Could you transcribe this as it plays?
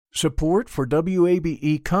Support for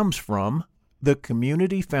WABE comes from the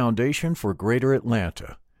Community Foundation for Greater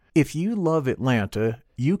Atlanta. If you love Atlanta,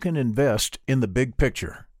 you can invest in the big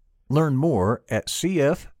picture. Learn more at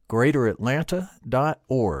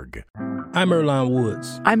cfgreateratlanta.org. I'm Earlonne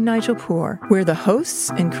Woods. I'm Nigel Poor. We're the hosts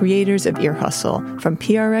and creators of Ear Hustle from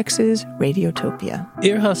PRX's Radiotopia.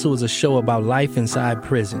 Ear Hustle is a show about life inside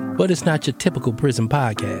prison, but it's not your typical prison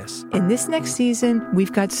podcast. In this next season,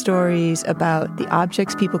 we've got stories about the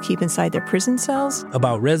objects people keep inside their prison cells,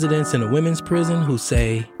 about residents in a women's prison who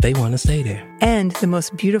say they want to stay there, and the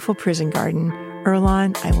most beautiful prison garden.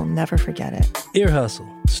 Earlonne, I will never forget it. Ear Hustle.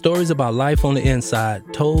 Stories about life on the inside,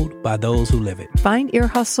 told by those who live it. Find Ear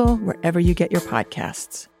Hustle wherever you get your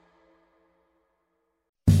podcasts.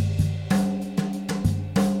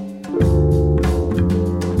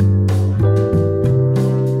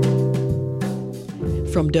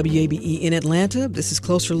 From WABE in Atlanta, this is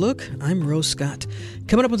Closer Look. I'm Rose Scott.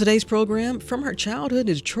 Coming up on today's program, from her childhood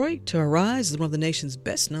in Detroit to her rise as one of the nation's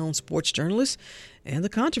best-known sports journalists, and the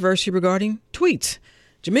controversy regarding tweets.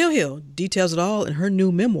 Jemele Hill details it all in her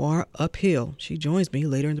new memoir, Uphill. She joins me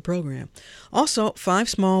later in the program. Also, 5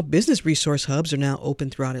 small business resource hubs are now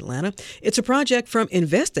open throughout Atlanta. It's a project from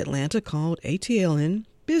Invest Atlanta called ATLN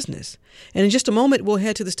Business. And in just a moment, we'll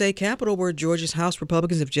head to the state capitol where Georgia's House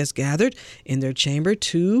Republicans have just gathered in their chamber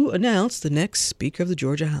to announce the next Speaker of the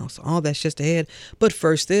Georgia House. All that's just ahead. But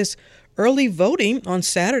first this. Early voting on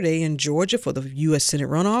Saturday in Georgia for the U.S. Senate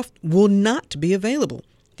runoff will not be available.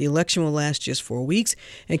 The election will last just 4 weeks,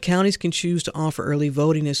 and counties can choose to offer early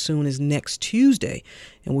voting as soon as next Tuesday.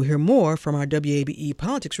 And we'll hear more from our WABE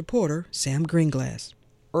politics reporter, Sam Greenglass.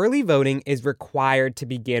 Early voting is required to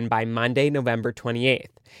begin by Monday, November 28th.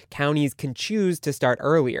 Counties can choose to start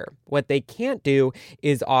earlier. What they can't do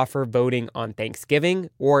is offer voting on Thanksgiving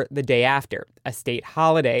or the day after, a state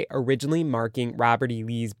holiday originally marking Robert E.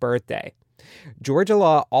 Lee's birthday. Georgia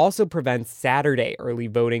law also prevents Saturday early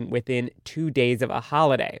voting within 2 days of a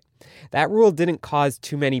holiday. That rule didn't cause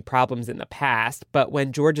too many problems in the past, but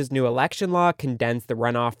when Georgia's new election law condensed the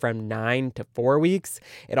runoff from 9 to 4 weeks,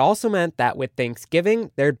 it also meant that with Thanksgiving,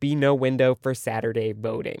 there'd be no window for Saturday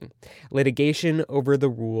voting. Litigation over the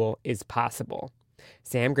rule is possible.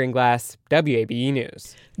 Sam Greenglass, WABE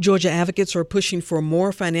News. Georgia advocates are pushing for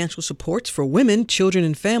more financial supports for women, children,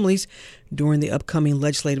 and families during the upcoming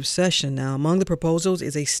legislative session. Now, among the proposals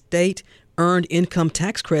is a state earned income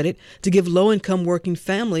tax credit to give low-income working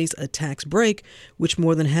families a tax break, which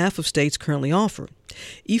more than half of states currently offer.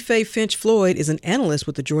 Ife Finch Floyd is an analyst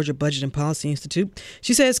with the Georgia Budget and Policy Institute.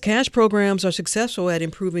 She says cash programs are successful at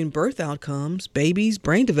improving birth outcomes, babies'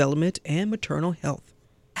 brain development, and maternal health.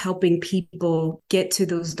 Helping people get to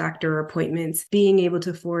those doctor appointments, being able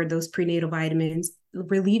to afford those prenatal vitamins,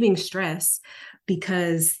 relieving stress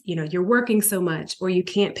because, you're working so much or you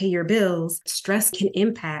can't pay your bills. Stress can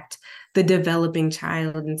impact the developing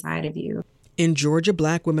child inside of you. In Georgia,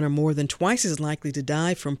 Black women are more than twice as likely to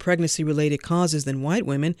die from pregnancy-related causes than white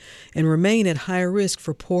women and remain at higher risk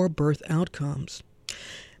for poor birth outcomes.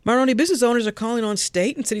 Minority business owners are calling on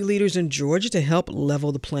state and city leaders in Georgia to help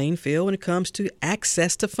level the playing field when it comes to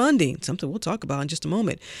access to funding, something we'll talk about in just a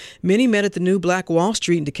moment. Many met at the new Black Wall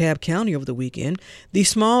Street in DeKalb County over the weekend. The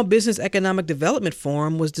Small Business Economic Development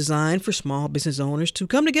Forum was designed for small business owners to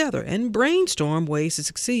come together and brainstorm ways to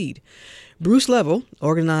succeed. Bruce Level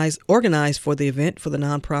organized for the event for the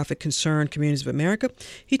nonprofit Concerned Communities of America.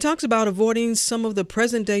 He talks about avoiding some of the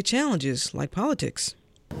present-day challenges like politics.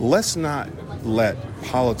 Let's not let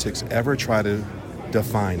politics ever try to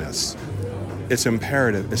define us. It's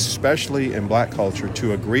imperative, especially in Black culture,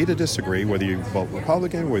 to agree to disagree, whether you vote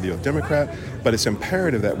Republican, whether you're a Democrat, but it's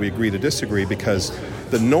imperative that we agree to disagree because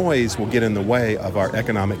the noise will get in the way of our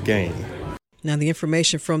economic gain. Now, the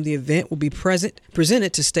information from the event will be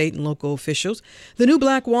presented to state and local officials. The new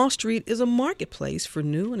Black Wall Street is a marketplace for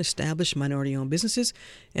new and established minority-owned businesses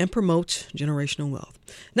and promotes generational wealth.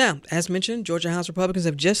 Now, as mentioned, Georgia House Republicans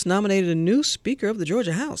have just nominated a new Speaker of the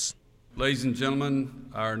Georgia House. Ladies and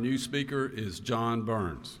gentlemen, our new Speaker is John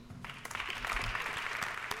Burns.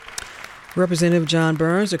 Representative John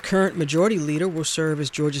Burns, the current majority leader, will serve as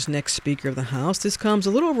Georgia's next Speaker of the House. This comes a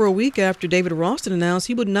little over a week after David Ralston announced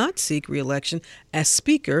he would not seek re-election as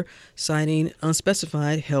Speaker, citing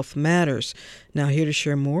unspecified health matters. Now, here to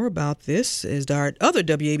share more about this is our other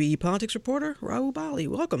WABE politics reporter, Raul Bali.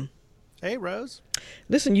 Welcome. Hey, Rose.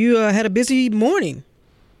 Listen, you had a busy morning.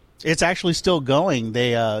 It's actually still going.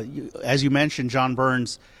 They, as you mentioned, John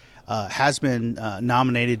Burns has been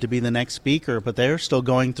nominated to be the next speaker, but they're still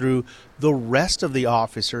going through the rest of the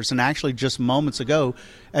officers. And actually, just moments ago,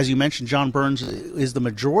 as you mentioned, John Burns is the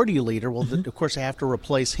majority leader. Well, of course, they have to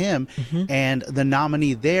replace him. And the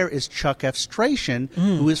nominee there is Chuck F. Strachan,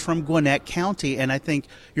 who is from Gwinnett County. And I think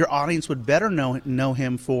your audience would better know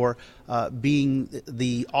him for being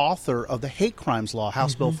the author of the hate crimes law,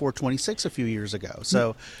 House Bill 426, a few years ago.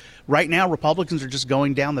 So right now, Republicans are just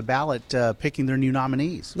going down the ballot picking their new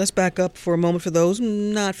nominees. Let's back up for a moment for those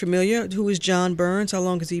not familiar. Who is John Burns? How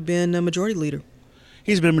long has he been a majority leader?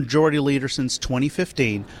 He's been a majority leader since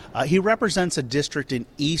 2015. He represents a district in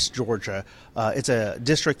East Georgia. It's a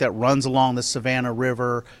district that runs along the Savannah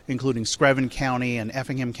River, including Screven County and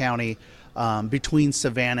Effingham County, between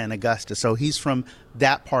Savannah and Augusta. So he's from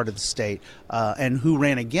that part of the state. And who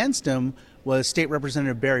ran against him was State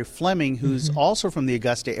Representative Barry Fleming, who's also from the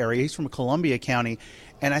Augusta area. He's from Columbia County.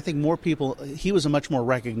 And I think more people, he was a much more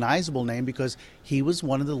recognizable name because he was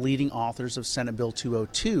one of the leading authors of Senate Bill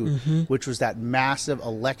 202, which was that massive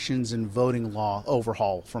elections and voting law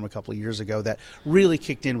overhaul from a couple of years ago that really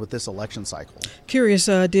kicked in with this election cycle. Curious,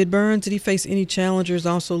 did he face any challengers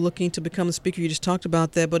also looking to become the speaker? You just talked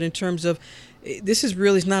about that, but in terms of, this is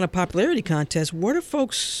really not a popularity contest. What are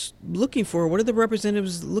folks looking for? What are the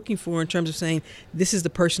representatives looking for in terms of saying, this is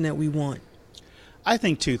the person that we want? I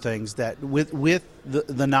think two things, that with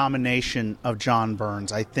the nomination of John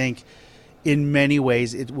Burns, I think in many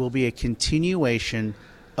ways it will be a continuation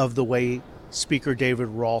of the way Speaker David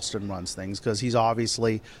Ralston runs things, because he's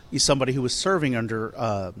somebody who was serving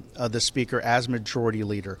under the Speaker as Majority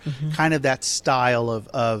Leader. Kind of that style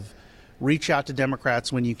of reach out to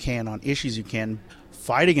Democrats when you can on issues you can,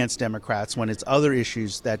 fight against Democrats when it's other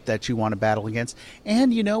issues that you want to battle against.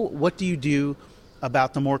 And, what do you do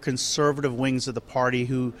about the more conservative wings of the party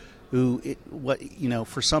who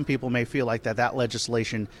for some people may feel like that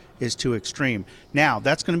legislation is too extreme. Now,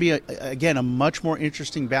 that's going to be, again, a much more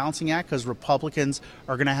interesting balancing act, because Republicans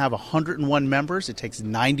are going to have 101 members. It takes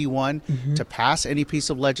 91 to pass any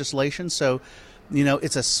piece of legislation. So,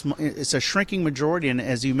 it's a shrinking majority. And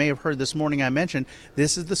as you may have heard this morning, I mentioned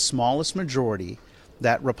this is the smallest majority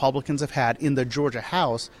that Republicans have had in the Georgia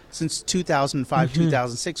House since 2005,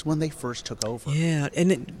 2006, when they first took over. Yeah,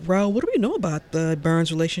 and Raul, what do we know about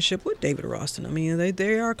Burns' relationship with David Ralston? I mean,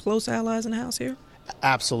 they are close allies in the House here?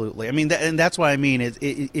 Absolutely. I mean, and that's what I mean.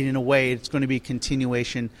 In a way, it's going to be a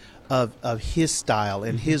continuation of his style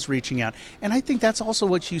and his reaching out. And I think that's also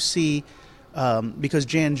what you see, because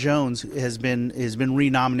Jan Jones has been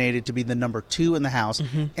renominated to be the number 2 in the House,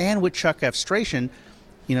 and with Chuck F. Strachan,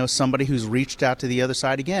 somebody who's reached out to the other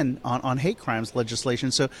side again on hate crimes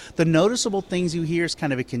legislation. So the noticeable things you hear is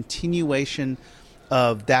kind of a continuation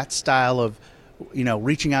of that style of,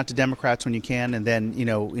 reaching out to Democrats when you can, and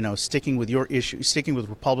then, sticking with your issue, sticking with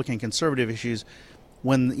Republican conservative issues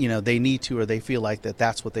when, they need to, or they feel like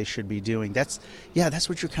that's what they should be doing. That's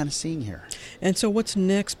what you're kind of seeing here. And so what's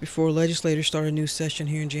next before legislators start a new session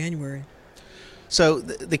here in January? So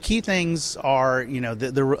the key things are,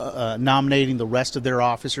 they're nominating the rest of their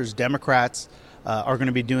officers. Democrats are going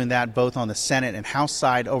to be doing that both on the Senate and House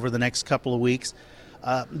side over the next couple of weeks.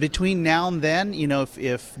 Between now and then,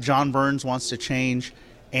 if John Burns wants to change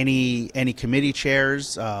any committee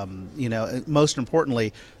chairs, most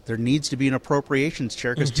importantly, there needs to be an appropriations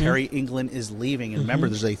chair, because Terry England is leaving. And remember,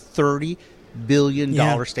 there's a $30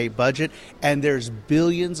 billion state budget, and there's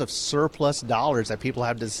billions of surplus dollars that people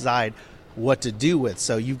have to decide what to do with.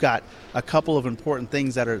 So you've got a couple of important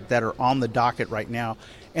things that are on the docket right now.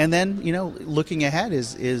 And then, looking ahead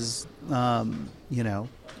is the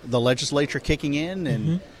legislature kicking in,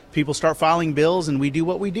 and people start filing bills, and we do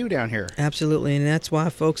what we do down here. Absolutely. And that's why,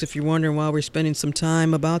 folks, if you're wondering why we're spending some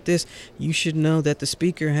time about this, you should know that the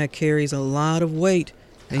Speaker carries a lot of weight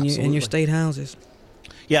in your state houses.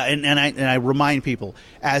 Yeah, and I remind people,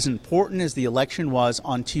 as important as the election was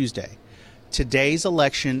on Tuesday, today's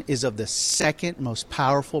election is of the second most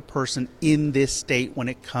powerful person in this state when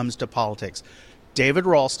it comes to politics. David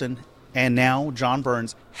Ralston, and now John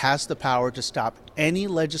Burns, has the power to stop any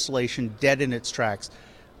legislation dead in its tracks,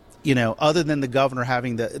 other than the governor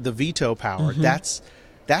having the veto power. That's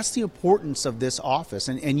the importance of this office.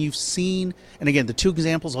 And you've seen, and again, the two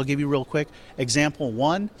examples I'll give you real quick. Example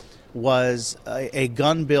one was a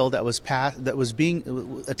gun bill that was passed, that was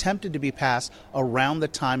being attempted to be passed around the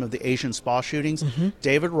time of the Asian spa shootings.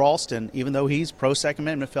 David Ralston, even though he's pro-Second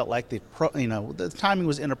Amendment, felt like the timing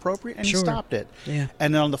was inappropriate, and he stopped it. Yeah.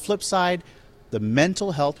 And then on the flip side, the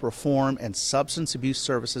Mental Health Reform and Substance Abuse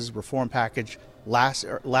Services Reform Package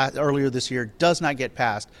earlier this year does not get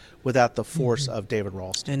passed without the force of David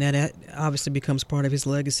Ralston. And that obviously becomes part of his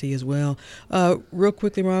legacy as well. Real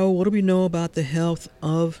quickly, Raul, what do we know about the health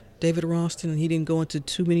of David Ralston? He didn't go into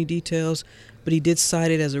too many details, but he did cite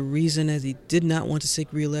it as a reason as he did not want to seek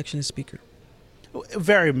re-election as Speaker.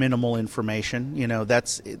 Very minimal information.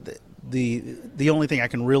 That's the only thing I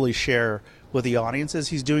can really share with the audience is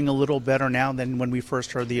he's doing a little better now than when we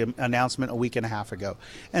first heard the announcement a week and a half ago.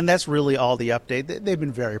 And that's really all the update. They've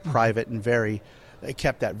been very private and they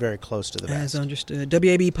kept that very close to the vest. As understood.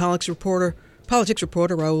 WABE politics reporter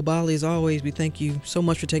Raul Bali, as always, we thank you so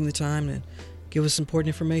much for taking the time to give us important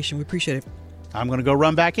information. We appreciate it. I'm going to go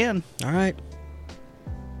run back in. All right.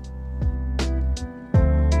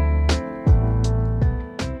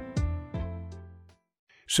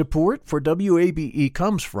 Support for WABE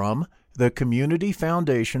comes from the Community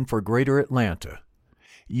Foundation for Greater Atlanta.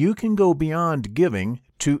 You can go beyond giving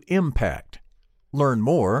to impact. Learn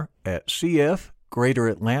more at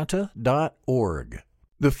cfgreateratlanta.org.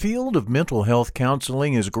 The field of mental health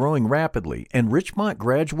counseling is growing rapidly, and Richmont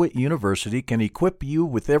Graduate University can equip you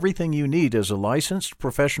with everything you need as a licensed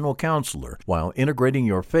professional counselor while integrating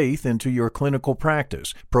your faith into your clinical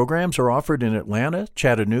practice. Programs are offered in Atlanta,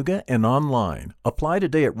 Chattanooga, and online. Apply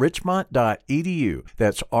today at richmont.edu.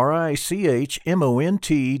 That's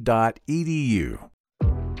RICHMONT.edu.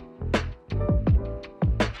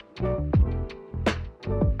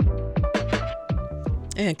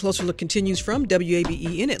 And Closer Look continues from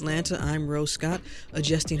WABE in Atlanta. I'm Rose Scott,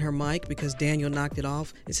 adjusting her mic because Daniel knocked it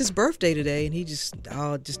off. It's his birthday today, and he just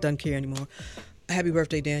doesn't care anymore. Happy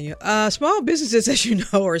birthday, Daniel. Small businesses, as you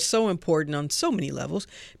know, are so important on so many levels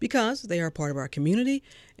because they are part of our community,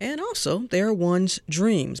 and also they are one's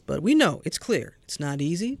dreams. But we know, it's clear, it's not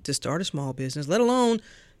easy to start a small business, let alone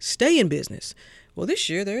stay in business. Well, this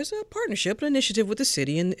year there's a partnership, an initiative with the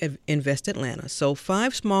city and Invest Atlanta. So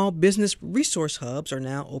 5 small business resource hubs are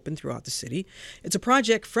now open throughout the city. It's a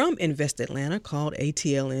project from Invest Atlanta called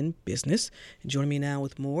ATLN Business. And joining me now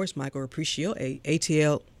with more is Michael Apprecio,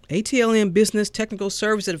 ATLN Business Technical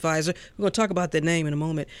Service Advisor. We're going to talk about that name in a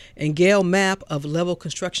moment. And Gail Mapp of Level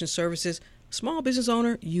Construction Services, small business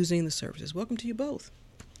owner using the services. Welcome to you both.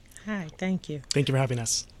 Hi, thank you. Thank you for having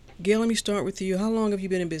us. Gail, let me start with you. How long have you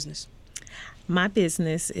been in business? My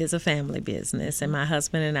business is a family business, and my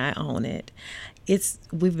husband and I own it.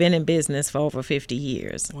 We've been in business for over 50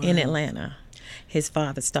 years in Atlanta. His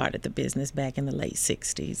father started the business back in the late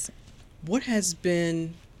 60s. What has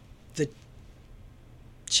been the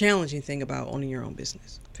challenging thing about owning your own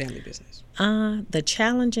business, family business? The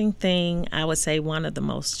challenging thing, I would say one of the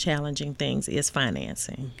most challenging things is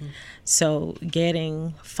financing. Mm-hmm. So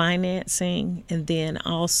getting financing, and then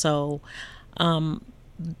also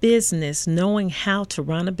business, knowing how to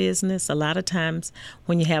run a business. A lot of times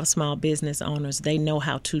when you have small business owners, they know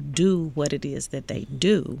how to do what it is that they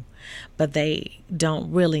do, but they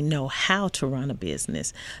don't really know how to run a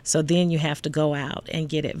business. So then you have to go out and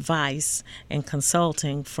get advice and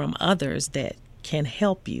consulting from others that can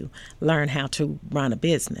help you learn how to run a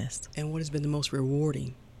business. And what has been the most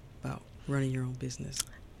rewarding about running your own business?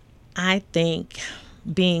 I think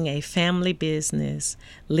being a family business,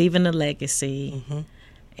 leaving a legacy,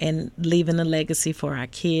 and leaving a legacy for our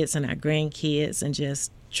kids and our grandkids, and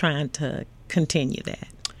just trying to continue that.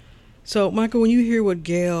 So, Michael, when you hear what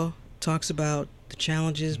Gail talks about, the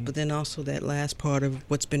challenges, but then also that last part of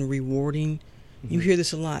what's been rewarding, you hear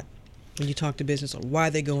this a lot when you talk to business, or why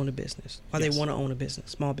they go into business, why they want to own a business,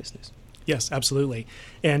 small business. Yes, absolutely.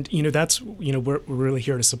 And, that's, we're really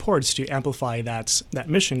here to support, is to amplify that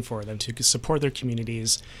mission for them, to support their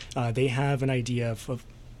communities. They have an idea of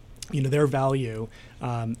their value,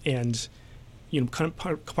 and kind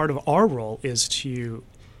of part of our role is to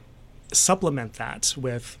supplement that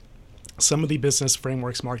with some of the business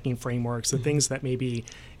frameworks, marketing frameworks, the things that maybe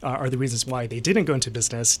are the reasons why they didn't go into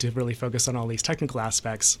business, to really focus on all these technical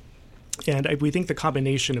aspects. And we think the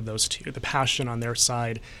combination of those two, the passion on their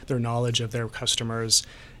side, their knowledge of their customers,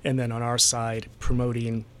 and then on our side,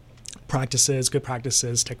 promoting practices, good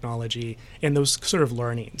practices, technology, and those sort of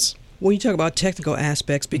learnings. When you talk about technical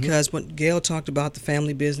aspects, because when Gail talked about the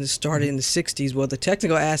family business started in the 60s, well, the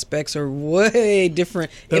technical aspects are way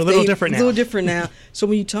different. They're a little different now. So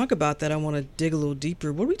when you talk about that, I want to dig a little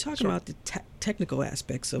deeper. What are we talking about, the technical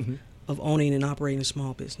aspects of owning and operating a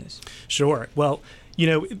small business? Sure. Well,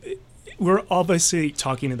 we're obviously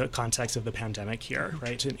talking in the context of the pandemic here,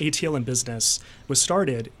 right? And ATLN Business was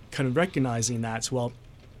started kind of recognizing that, well,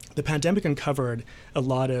 the pandemic uncovered a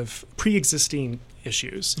lot of pre-existing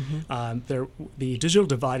issues. The digital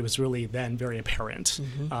divide was really then very apparent.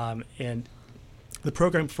 And the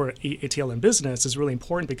program for ATL in Business is really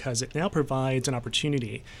important because it now provides an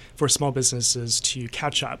opportunity for small businesses to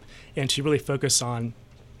catch up and to really focus on,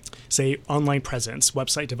 say, online presence,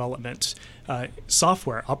 website development,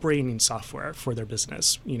 software, operating software for their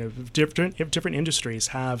business. Different industries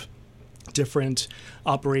have different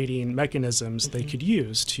operating mechanisms they could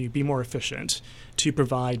use to be more efficient, to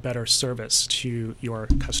provide better service to your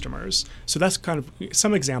customers. So that's kind of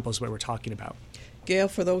some examples of what we're talking about. Gail,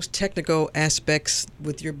 for those technical aspects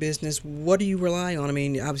with your business, what do you rely on? I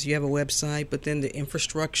mean, obviously you have a website, but then the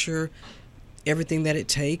infrastructure, everything that it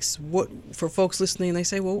takes. What for folks listening, they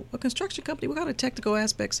say, well, a construction company, what kind of technical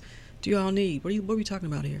aspects do you all need? What are we talking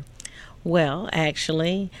about here? Well,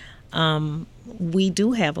 actually, we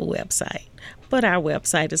do have a website, but our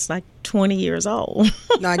website is like 20 years old.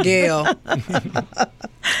 Now, Gail.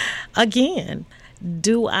 Again,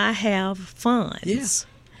 do I have funds? Yes.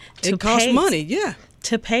 It costs money, yeah.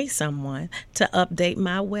 To pay someone to update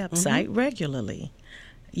my website regularly.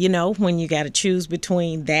 When you got to choose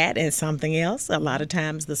between that and something else, a lot of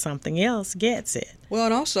times the something else gets it. Well,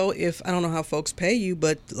 and also, I don't know how folks pay you,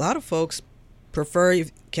 but a lot of folks prefer,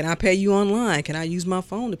 can I pay you online? Can I use my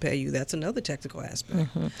phone to pay you? That's another technical aspect.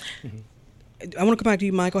 I want to come back to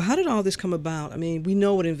you, Michael. How did all this come about? I mean, we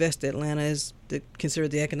know what Invest Atlanta is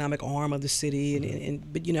considered the economic arm of the city,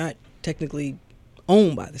 but you're not technically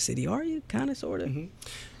owned by the city, are you? Kind of, sort of?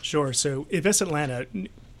 Sure. So Invest Atlanta,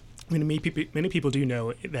 many people do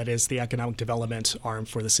know that is the economic development arm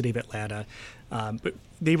for the city of Atlanta. But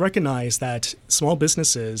they recognize that small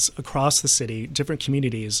businesses across the city, different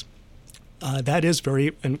communities, that is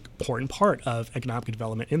very important part of economic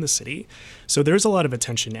development in the city. So there's a lot of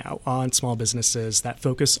attention now on small businesses that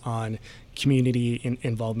focus on community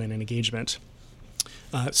involvement and engagement.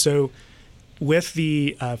 So with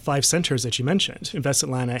the 5 centers that you mentioned, Invest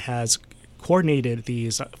Atlanta has coordinated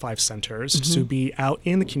these 5 centers to be out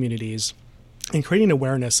in the communities and creating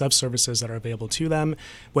awareness of services that are available to them,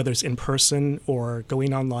 whether it's in person or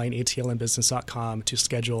going online, atlinbusiness.com, to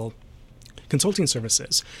schedule consulting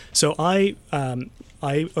services. So I own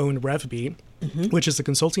RevB, which is a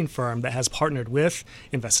consulting firm that has partnered with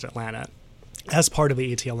Invest Atlanta as part of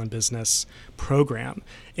the ATL in Business program.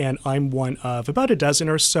 And I'm one of about a dozen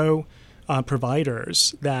or so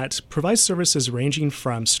providers that provide services ranging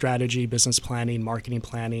from strategy, business planning, marketing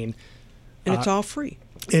planning. And it's all free.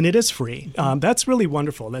 And it is free. That's really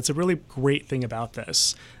wonderful. That's a really great thing about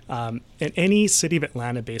this. And any City of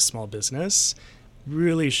Atlanta-based small business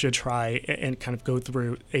really should try and kind of go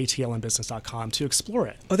through atlinbusiness.com to explore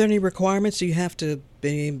it. Are there any requirements? Do you have to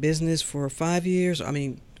be in business for 5 years? I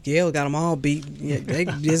mean, Gail got them all beat. They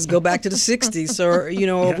just go back to the 60s. So, or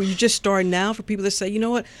were you just starting now for people that say, you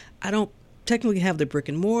know what, I don't technically have the brick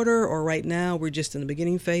and mortar, or right now we're just in the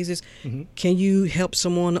beginning phases. Can you help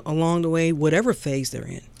someone along the way, whatever phase they're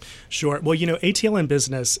in? Sure. Well, ATL in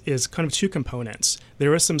Business is kind of 2 components.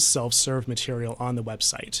 There is some self-serve material on the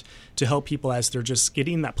website to help people as they're just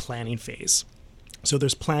getting that planning phase. So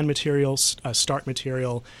there's plan material, start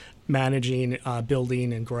material, managing,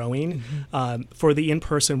 building, and growing. For the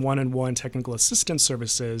in-person one-on-one technical assistance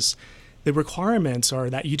services, the requirements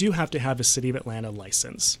are that you do have to have a City of Atlanta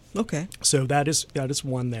license. Okay. So that is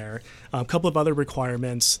one there. A couple of other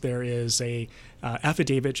requirements. There is a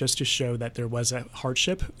affidavit just to show that there was a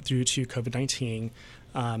hardship due to COVID-19.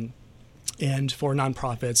 And for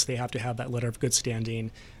nonprofits, they have to have that letter of good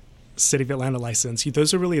standing, City of Atlanta license.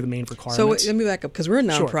 Those are really the main requirements. So let me back up, because we're a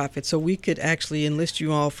nonprofit, so we could actually enlist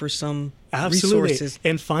you all for some resources.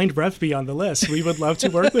 And find RevB on the list. We would love to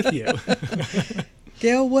work with you.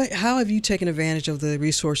 Gail, how have you taken advantage of the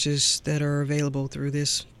resources that are available through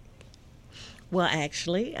this? Well,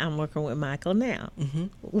 actually, I'm working with Michael now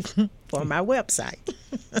for my website.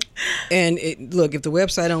 And look, if the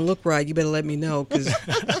website don't look right, you better let me know. Cause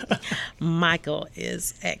Michael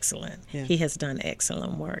is excellent. Yeah. He has done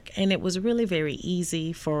excellent work. And it was really very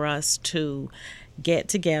easy for us to get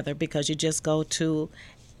together because you just go to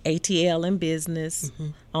ATL in Business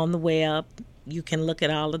on the web. You can look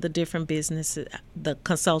at all of the different businesses, the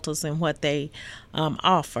consultants and what they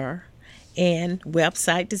offer. And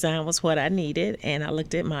website design was what I needed. And I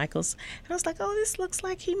looked at Michael's and I was like, oh, this looks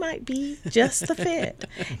like he might be just the fit.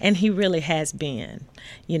 And he really has been,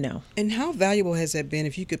 And how valuable has that been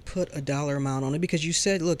if you could put a dollar amount on it? Because you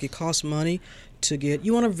said, look, it costs money to get,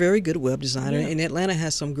 you want a very good web designer. Yeah. And Atlanta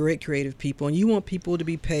has some great creative people. And you want people to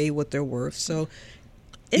be paid what they're worth. So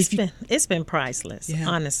it's been priceless,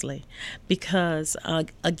 honestly, because,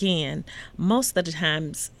 again, most of the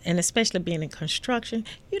times, and especially being in construction,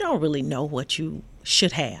 you don't really know what you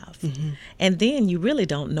should have. And then you really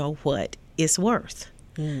don't know what it's worth,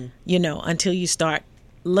 until you start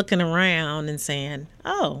looking around and saying,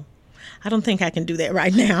 oh, I don't think I can do that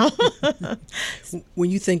right now. When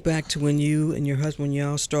you think back to when you and your husband,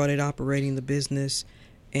 y'all started operating the business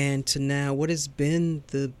and to now, what has been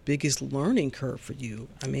the biggest learning curve for you?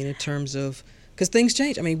 I mean, in terms of, because things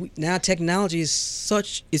change. I mean, now technology is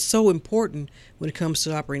so important when it comes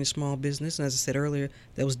to operating a small business. And as I said earlier,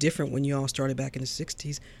 that was different when you all started back in the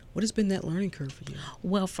 60s. What has been that learning curve for you?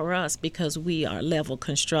 Well, for us, because we are level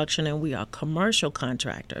construction and we are commercial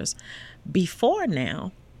contractors, before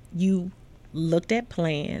now, you looked at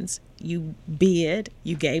plans, you bid,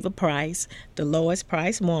 you gave a price, the lowest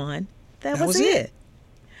price won. That was it.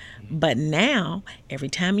 But now, every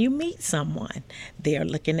time you meet someone, they're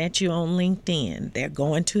looking at you on LinkedIn. They're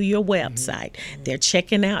going to your website. Mm-hmm. They're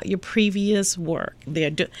checking out your previous work.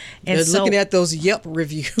 They're looking at those Yelp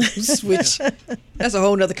reviews, which that's a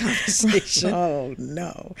whole nother conversation. Oh,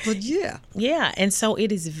 no. But yeah. Yeah, and so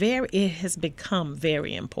it has become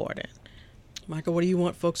very important. Michael, what do you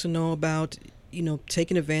want folks to know about,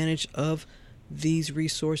 taking advantage of these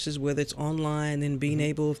resources, whether it's online and being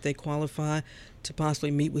able, if they qualify, to possibly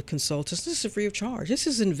meet with consultants? This is free of charge. This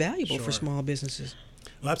is invaluable for small businesses.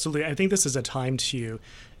 Well, absolutely. I think this is a time to,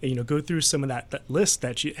 go through some of that list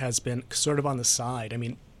that has been sort of on the side. I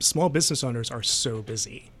mean, small business owners are so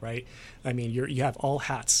busy, right? I mean, you have all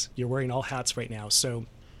hats. You're wearing all hats right now. So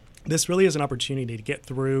this really is an opportunity to get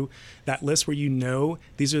through that list where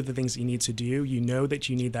these are the things that you need to do. You know that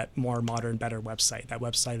you need that more modern, better website, that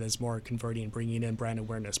website that's more converting, bringing in brand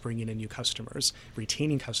awareness, bringing in new customers,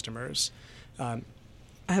 retaining customers. I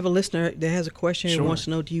have a listener that has a question and wants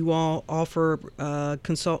to know, do you all offer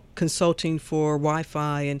consulting for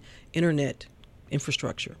Wi-Fi and internet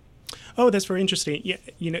infrastructure? Oh, that's very interesting. Yeah,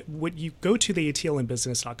 when you go to the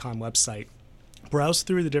atlnbusiness.com website, browse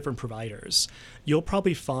through the different providers, you'll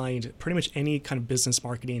probably find pretty much any kind of business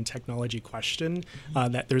marketing and technology question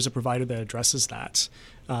that there's a provider that addresses that.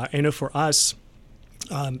 I know for us,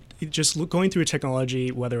 going through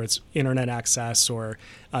technology, whether it's internet access or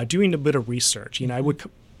doing a bit of research, I would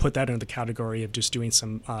put that in the category of just doing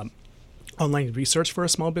some online research for a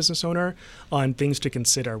small business owner on things to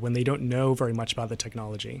consider when they don't know very much about the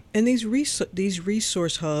technology. And these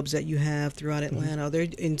resource hubs that you have throughout Atlanta, are they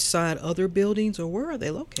inside other buildings, or where are they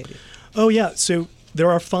located? Oh, yeah. So there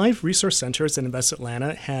are 5 resource centers that Invest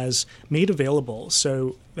Atlanta has made available.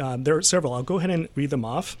 So there are several. I'll go ahead and read them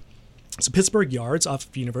off. So Pittsburgh Yards off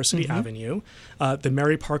of University Avenue, the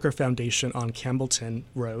Mary Parker Foundation on Campbellton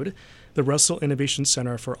Road, the Russell Innovation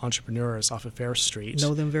Center for Entrepreneurs off of Fair Street.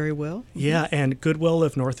 Know them very well. Yeah, and Goodwill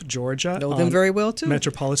of North Georgia. Know them very well, too.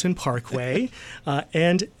 Metropolitan Parkway,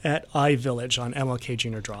 and at iVillage on MLK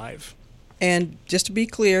Junior Drive. And just to be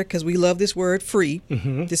clear, because we love this word, free,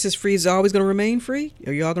 this is free. Is it always going to remain free?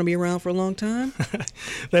 Are you all going to be around for a long time?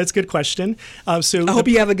 That's a good question. I hope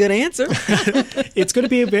you have a good answer. It's going to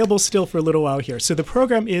be available still for a little while here. So the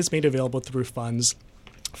program is made available through funds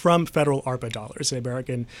from federal ARPA dollars, the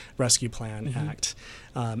American Rescue Plan Act.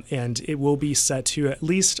 And it will be set to at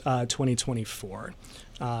least 2024.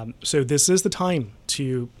 So this is the time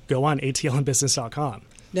to go on atlnbusiness.com.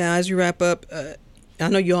 Now, as you wrap up, I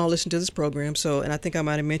know you all listen to this program, and I think I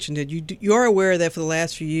might have mentioned that you are aware that for the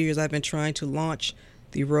last few years I've been trying to launch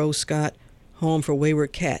the Rose Scott Home for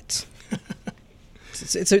Wayward Cats.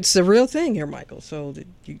 It's a real thing here, Michael. So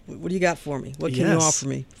what do you got for me? What can you offer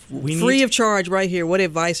me? Free of charge right here. What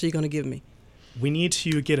advice are you going to give me? We need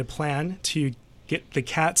to get a plan to get the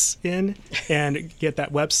cats in and get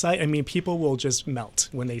that website. I mean, people will just melt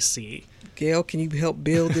when they see. Gail, can you help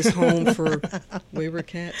build this home for wayward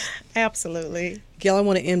cats? Absolutely. Gail, I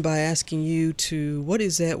want to end by asking you what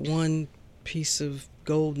is that one piece of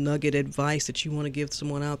gold nugget advice that you want to give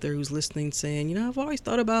someone out there who's listening saying, I've always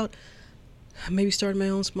thought about maybe starting my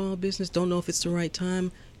own small business, don't know if it's the right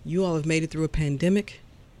time. You all have made it through a pandemic.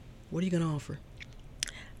 What are you going to offer?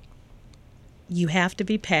 You have to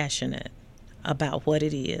be passionate about what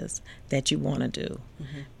it is that you want to do,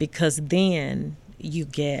 because then you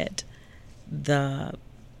get the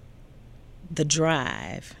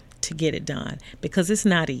drive to get it done, because it's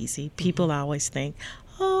not easy. People always think,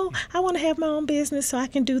 oh, I want to have my own business so I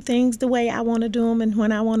can do things the way I want to do them and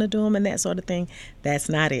when I want to do them and that sort of thing. That's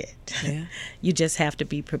not it. Yeah. You just have to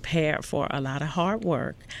be prepared for a lot of hard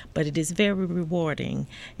work, but it is very rewarding.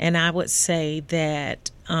 And I would say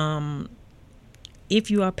that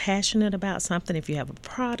if you are passionate about something, if you have a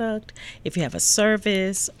product, if you have a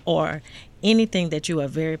service, or anything that you are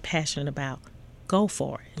very passionate about, go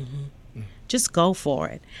for it. Just go for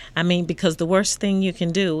it. I mean, because the worst thing you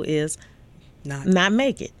can do is not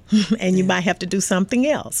make it, and you might have to do something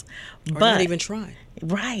else. Or not even try.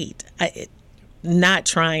 Right. not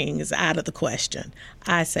trying is out of the question.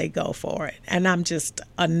 I say go for it. And I'm just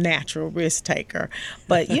a natural risk taker.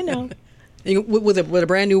 But, with a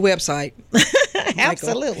brand new website.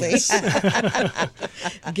 Absolutely.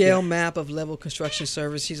 Gail Mapp of Level Construction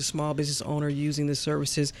Service. She's a small business owner using the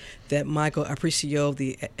services that Michael Aparicio of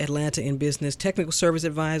the Atlanta in Business Technical Service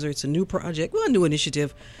Advisor. It's a new project, a new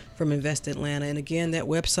initiative from Invest Atlanta. And again, that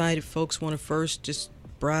website, if folks want to first just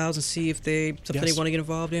browse and see if something they want to get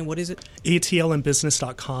involved in, what is it?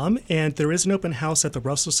 atlmbusiness.com. And there is an open house at the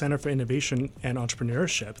Russell Center for Innovation and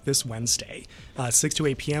Entrepreneurship this Wednesday, 6 to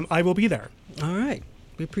 8 p.m. I will be there. All right.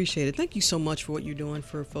 We appreciate it. Thank you so much for what you're doing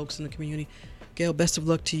for folks in the community. Gail, best of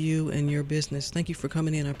luck to you and your business. Thank you for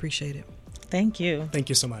coming in. I appreciate it. Thank you. Thank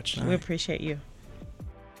you so much. We appreciate you.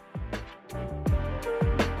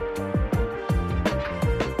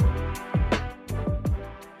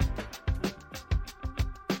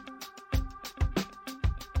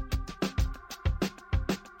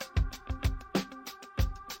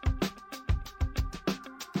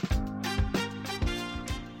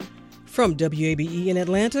 From WABE in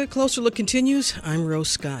Atlanta, Closer Look continues. I'm Rose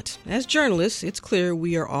Scott. As journalists, it's clear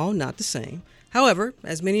we are all not the same. However,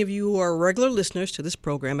 as many of you who are regular listeners to this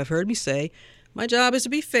program have heard me say, my job is to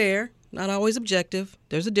be fair, not always objective.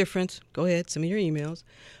 There's a difference. Go ahead, send me your emails.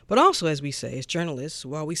 But also, as we say as journalists,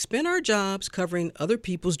 while we spend our jobs covering other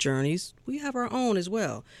people's journeys, we have our own as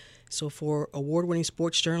well. So for award-winning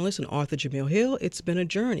sports journalist and author Jemele Hill, it's been a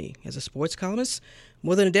journey as a sports columnist,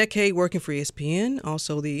 more than a decade working for ESPN,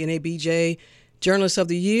 also the NABJ Journalist of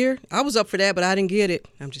the Year. I was up for that, but I didn't get it.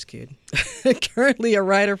 I'm just kidding. Currently a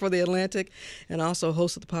writer for The Atlantic and also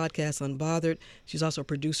host of the podcast Unbothered. She's also a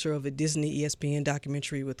producer of a Disney ESPN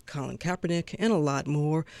documentary with Colin Kaepernick and a lot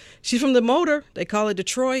more. She's from the Motor. They call it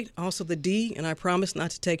Detroit, also the D, and I promise not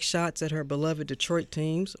to take shots at her beloved Detroit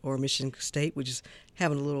teams or Michigan State, which is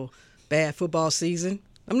having a little bad football season.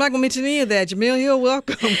 I'm not going to mention any of that. Jemele Hill,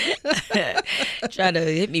 welcome. Try to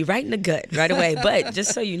hit me right in the gut right away. But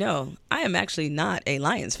just so you know, I am actually not a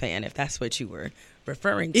Lions fan, if that's what you were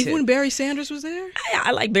referring to. Even when Barry Sanders was there?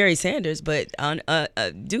 I like Barry Sanders, but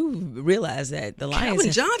do realize that the Lions...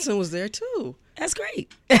 Calvin Johnson was there, too. That's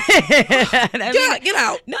great. Get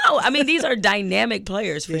out. No, I mean, these are dynamic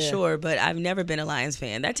players for sure, but I've never been a Lions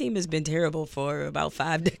fan. That team has been terrible for about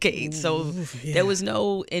 5 decades, so there was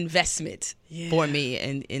no investment for me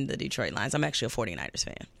in the Detroit Lions. I'm actually a 49ers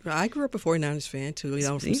fan. I grew up a 49ers fan, too.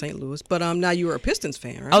 I'm from St. Louis. But now you were a Pistons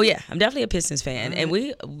fan, right? Oh, yeah. I'm definitely a Pistons fan, and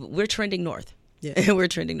we're trending north. Yeah, we're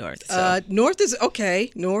trending north. So. North is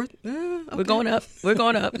okay. North, okay. We're going up. We're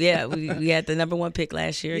going up. Yeah, we had the number 1 pick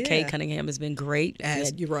last year. Cade Cunningham has been great.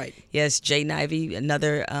 You're right. Yes, Jay Nivey,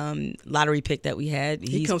 another lottery pick that we had.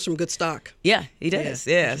 He comes from good stock. Yeah, he does.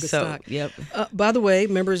 Yeah, good so stock. Yep. By the way,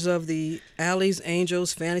 members of the Alley's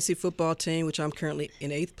Angels fantasy football team, which I'm currently in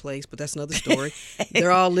 8th place, but that's another story. They're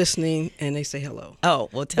all listening and they say hello. Oh,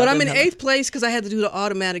 well, tell But them I'm in hello. 8th place because I had to do the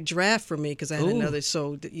automatic draft for me because I had another.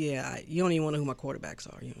 So you don't even want to know who my quarterbacks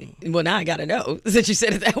are. Well, now I got to know since you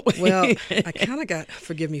said it that way. Well, I kind of got,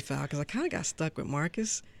 forgive me, Fal, because I kind of got stuck with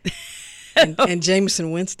Marcus and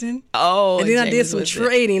Jameson Winston. Oh, and then I did James some Winston.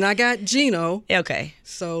 trading. I got Geno. Okay.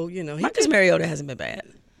 So, Marcus Mariota hasn't been bad.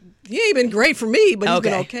 He ain't been great for me, but he's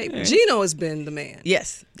been okay. Right. Geno has been the man.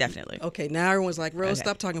 Yes, definitely. Okay, now everyone's like, Rose,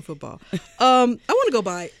 stop talking football. I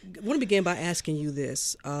want to begin by asking you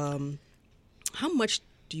this. How much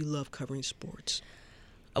do you love covering sports?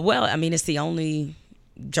 Well, I mean, it's the only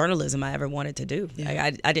journalism I ever wanted to do.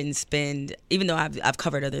 Yeah. I didn't spend, even though I've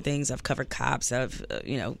covered other things, I've covered cops, I've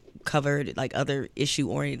covered like other issue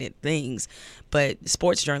oriented things, but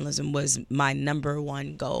sports journalism was my number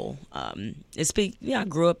 1 goal. I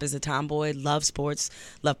grew up as a tomboy, loved sports,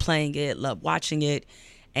 loved playing it, loved watching it,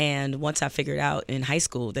 and once I figured out in high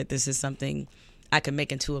school that this is something I could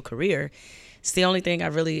make into a career, it's the only thing I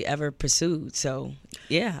really ever pursued. So,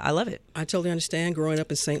 yeah, I love it. I totally understand. Growing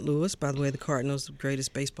up in St. Louis, by the way, the Cardinals, the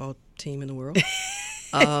greatest baseball team in the world.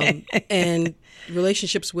 And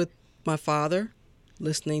relationships with my father,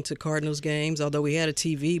 listening to Cardinals games, although we had a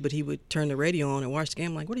TV, but he would turn the radio on and watch the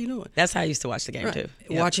game. I'm like, what are you doing? That's how I used to watch the game, too.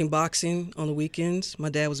 Yep. Watching boxing on the weekends. My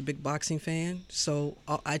dad was a big boxing fan, so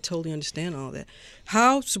I totally understand all that.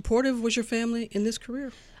 How supportive was your family in this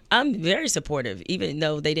career? I'm very supportive, even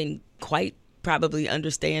though they didn't quite probably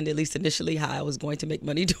understand, at least initially, how I was going to make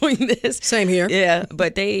money doing this. Same here. Yeah,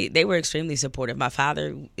 but they were extremely supportive. My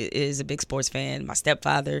father is a big sports fan. My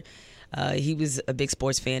stepfather, he was a big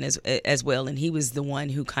sports fan as well, and he was the one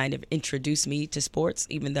who kind of introduced me to sports,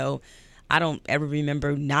 even though I don't ever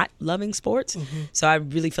remember not loving sports. Mm-hmm. So I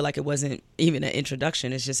really feel like it wasn't even an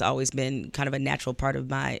introduction. It's just always been kind of a natural part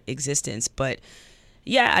of my existence. But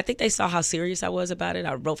Yeah, I think they saw how serious I was about it.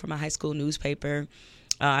 I wrote for my high school newspaper.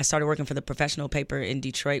 I started working for the professional paper in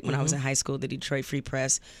Detroit when I was in high school, the Detroit Free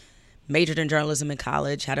Press. Majored in journalism in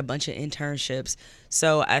college, had a bunch of internships.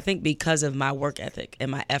 So I think because of my work ethic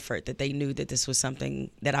and my effort that they knew that this was something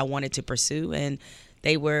that I wanted to pursue, and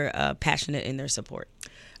they were passionate in their support.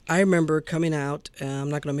 I remember coming out, I'm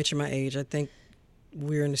not going to mention my age, I think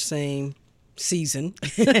we're in the same season,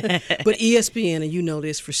 but ESPN, and you know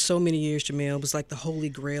this, for so many years, Jamil, was like the holy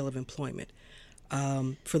grail of employment.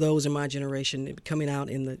 For those in my generation, coming out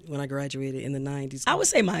when I graduated in the 90s. I would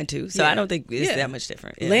say mine too, so I don't think it's that much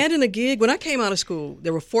different. Yeah. Landing a gig, when I came out of school,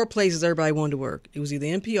 there were 4 places everybody wanted to work. It was either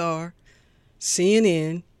NPR,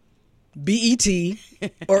 CNN, BET,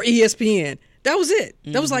 or ESPN. That was it.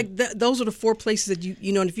 That was like, those are the 4 places that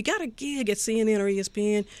you know, and if you got a gig at CNN or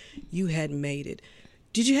ESPN, you had made it.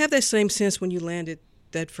 Did you have that same sense when you landed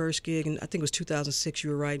that first gig? And I think it was 2006, you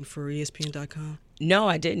were writing for ESPN.com. No,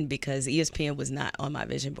 I didn't, because ESPN was not on my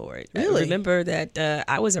vision board. Really? I remember that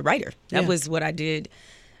I was a writer. That was what I did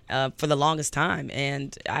for the longest time.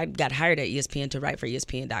 And I got hired at ESPN to write for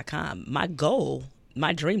ESPN.com. My goal,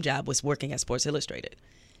 my dream job was working at Sports Illustrated.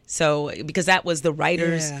 So, because that was the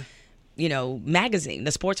writers' magazine,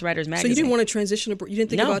 the sports writers magazine. So you didn't want to transition you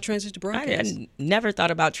didn't think about transition to broadcast? I never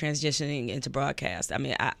thought about transitioning into broadcast. I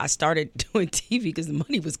mean, I started doing TV because the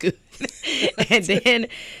money was good. And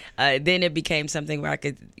then it became something where I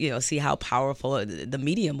could, see how powerful the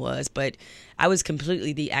medium was. But I was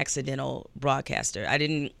completely the accidental broadcaster.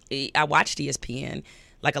 I watched ESPN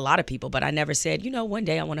like a lot of people, but I never said, one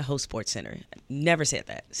day I want to host SportsCenter. Never said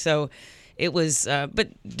that. So it was, but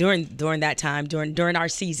during that time, during our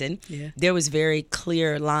season, there was very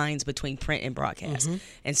clear lines between print and broadcast.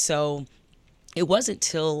 And so it wasn't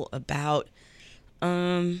till about,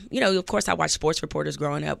 of course I watched sports reporters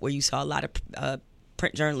growing up, where you saw a lot of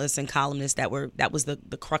print journalists and columnists that was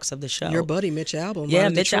the crux of the show. Your buddy Mitch Albom. Yeah,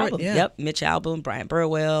 Mitch Albom. Yeah. Yep, Mitch Albom, Brian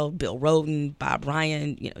Burwell, Bill Rhoden, Bob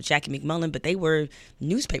Ryan, Jackie McMullen, but they were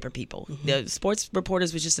newspaper people. The sports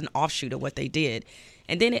reporters was just an offshoot of what they did.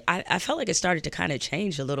 And then I felt like it started to kind of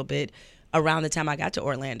change a little bit around the time I got to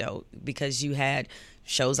Orlando, because you had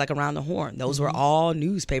shows like Around the Horn. Those were all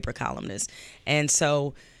newspaper columnists. And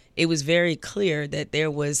so it was very clear that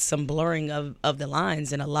there was some blurring of the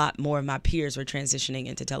lines, and a lot more of my peers were transitioning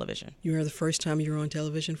into television. You remember the first time you were on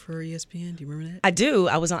television for ESPN? Do you remember that? I do.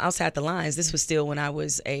 I was on Outside the Lines. This was still when I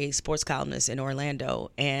was a sports columnist in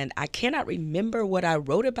Orlando, and I cannot remember what I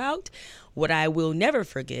wrote about. What I will never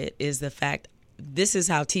forget is the fact, this is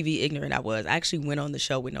how TV ignorant I was. I actually went on the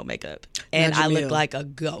show with no makeup, and I looked like a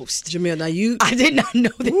ghost. Jamil, now I did not know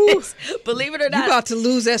this. Believe it or not, you about to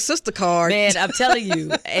lose that sister card, man. I'm telling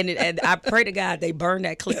you, and I pray to God they burn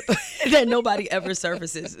that clip that nobody ever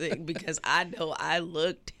surfaces, because I know I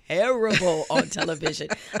looked terrible on television.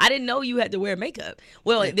 I didn't know you had to wear makeup.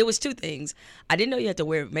 Well, there was 2 things. I didn't know you had to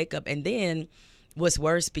wear makeup, and then was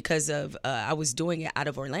worse because of I was doing it out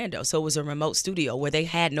of Orlando, so it was a remote studio where they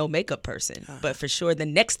had no makeup person. But for sure, the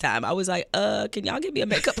next time I was like, can y'all give me a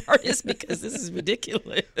makeup artist, because this is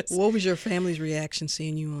ridiculous. What was your family's reaction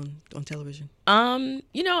seeing you on television?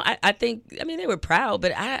 I think, they were proud,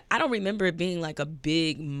 but I don't remember it being like a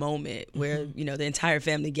big moment where, the entire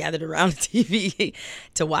family gathered around the TV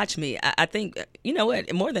to watch me. I think,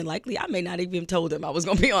 more than likely, I may not even told them I was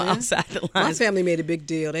going to be on Outside the Lines. My family made a big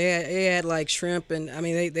deal. They had like shrimp, and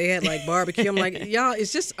they had like barbecue. I'm like, y'all,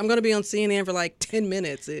 it's just, I'm going to be on CNN for like 10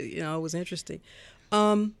 minutes. It was interesting.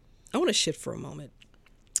 I want to shift for a moment.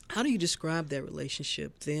 How do you describe that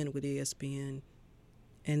relationship then with ESPN,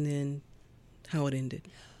 and then how it ended?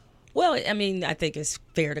 Well, I think it's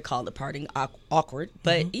fair to call the parting awkward,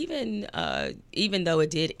 but even though it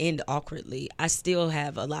did end awkwardly, I still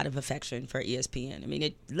have a lot of affection for ESPN.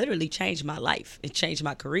 It literally changed my life. It changed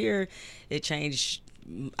my career. It changed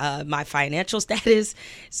my financial status.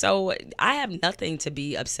 So I have nothing to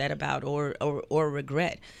be upset about or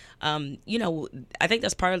regret. I think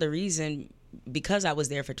that's part of the reason, because I was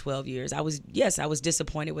there for 12 years. I was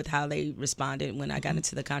disappointed with how they responded when I got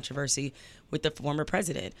into the controversy with the former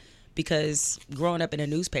president, because growing up in a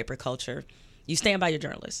newspaper culture, you stand by your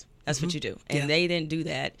journalists. That's what you do. And they didn't do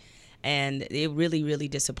that. And it really, really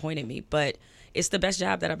disappointed me. But it's the best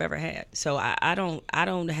job that I've ever had. So I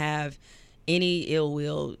don't have any ill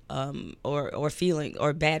will or feeling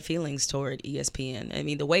or bad feelings toward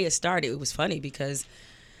ESPN. The way it started, it was funny because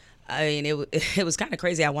it was kind of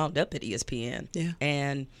crazy. I wound up at ESPN. Yeah.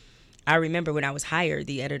 And I remember when I was hired,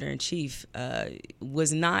 the editor-in-chief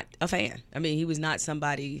was not a fan. He was not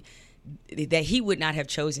somebody that he would not have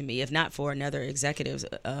chosen me if not for another executive,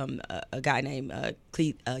 a guy named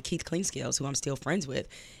Keith Cleanscales, who I'm still friends with.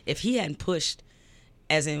 If he hadn't pushed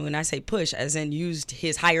as in when I say push, as in used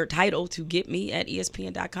his higher title to get me at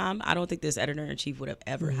ESPN.com, I don't think this editor-in-chief would have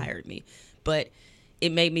ever hired me. But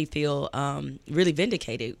it made me feel really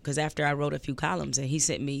vindicated, because after I wrote a few columns and he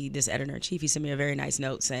sent me this editor-in-chief, he sent me a very nice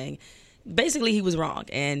note saying basically he was wrong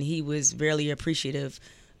and he was really appreciative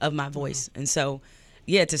of my voice. And so,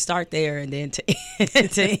 yeah, to start there and then to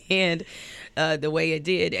end the way it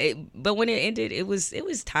did. But when it ended, it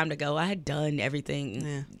was time to go. I had done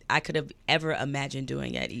everything I could have ever imagined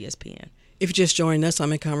doing at ESPN. If you're just joining us,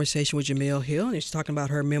 I'm in conversation with Jemele Hill, and she's talking about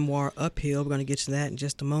her memoir, Uphill. We're going to get to that in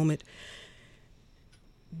just a moment.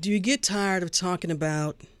 Do you get tired of talking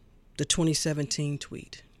about the 2017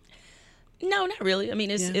 tweet? No, not really. I mean,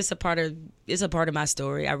 it's a part of my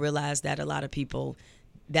story. I realized that a lot of people,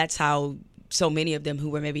 that's how so many of them who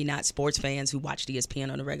were maybe not sports fans who watched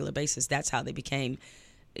ESPN on a regular basis, that's how they became,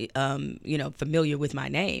 familiar with my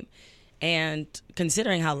name. And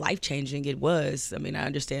considering how life-changing it was, I mean, I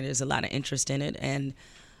understand there's a lot of interest in it. And,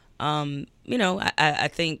 I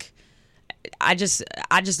think I just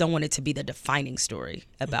don't want it to be the defining story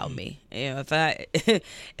about me. You know,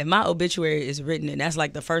 if my obituary is written and that's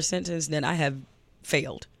like the first sentence, then I have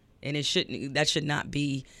failed. And that should not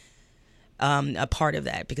be a part of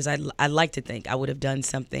that, because I like to think I would have done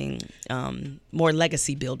something more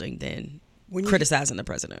legacy building than criticizing the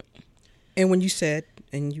president. And when you said,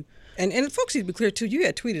 and folks need to be clear too, you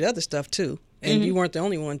had tweeted other stuff too, and you weren't the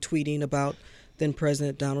only one tweeting about then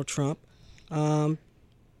President Donald Trump.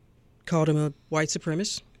 Called him a white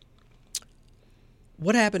supremacist.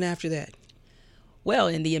 What happened after that? Well,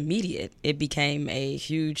 in the immediate, it became a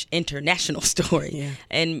huge international story. Yeah.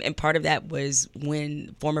 And part of that was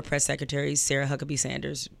when former press secretary Sarah Huckabee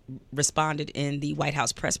Sanders responded in the White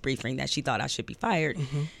House press briefing that she thought I should be fired.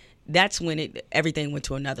 Mm-hmm. That's when everything went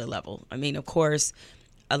to another level. I mean, of course,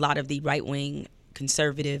 a lot of the right-wing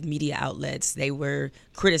conservative media outlets, they were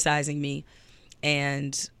criticizing me,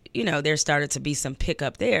 and there started to be some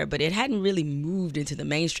pickup there, but it hadn't really moved into the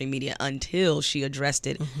mainstream media until she addressed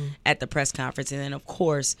it at the press conference. And then, of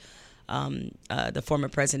course, the former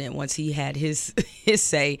president, once he had his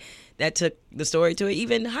say, that took the story to an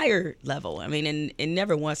even higher level. I mean, and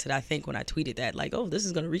never once did I think when I tweeted that, like, oh, this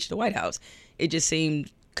is going to reach the White House. It just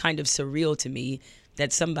seemed kind of surreal to me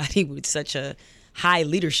that somebody with such a high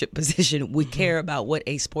leadership position would care about what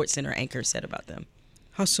a SportsCenter anchor said about them.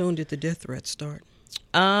 How soon did the death threat start?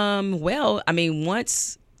 Well, I mean,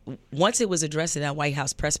 once it was addressed in that White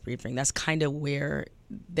House press briefing, that's kind of where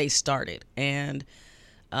they started. And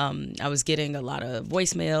I was getting a lot of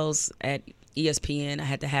voicemails at ESPN. I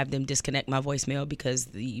had to have them disconnect my voicemail because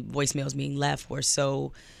the voicemails being left were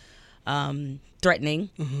so threatening.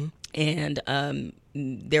 Mm-hmm. And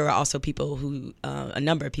there were also a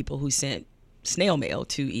number of people who sent snail mail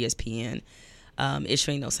to ESPN,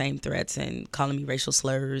 issuing those same threats and calling me racial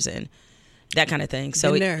slurs and that kind of thing.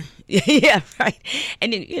 So yeah, right.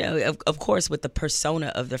 And then, of course, with the persona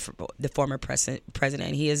of the former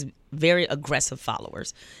president, he has very aggressive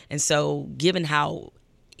followers. And so given how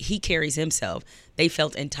he carries himself, they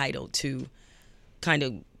felt entitled to kind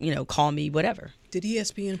of, call me whatever. Did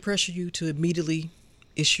ESPN pressure you to immediately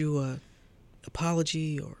issue a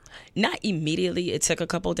apology? Or not immediately. It took a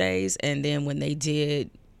couple days. And then when they did,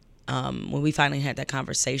 when we finally had that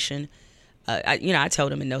conversation, I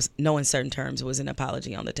told him in no uncertain terms it was an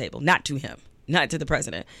apology on the table, not to him, not to the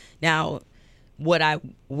president. Now, what I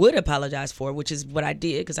would apologize for, which is what I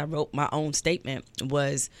did because I wrote my own statement,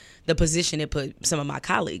 was the position it put some of my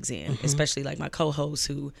colleagues in, especially like my co-hosts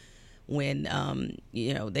who, when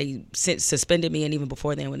they suspended me, and even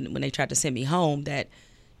before then when they tried to send me home, that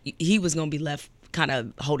he was going to be left kind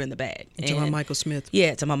of holding the bag. Talking about Michael Smith. Yeah,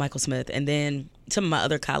 talking about Michael Smith. And then some of my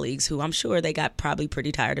other colleagues who I'm sure they got probably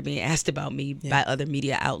pretty tired of being asked about me by other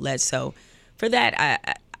media outlets. So for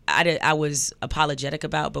that, I was apologetic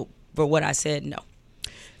about, but for what I said, no.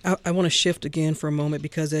 I want to shift again for a moment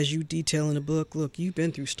because as you detail in the book, look, you've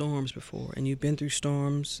been through storms before, and you've been through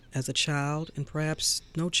storms as a child, and perhaps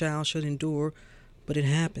no child should endure, but it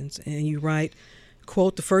happens. And you write,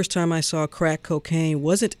 quote, "The first time I saw crack cocaine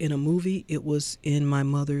wasn't in a movie, it was in my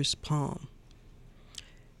mother's palm."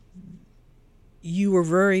 You were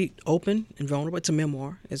very open and vulnerable. It's a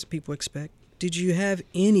memoir, as people expect. Did you have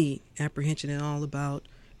any apprehension at all about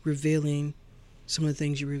revealing some of the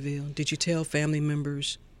things you revealed? Did you tell family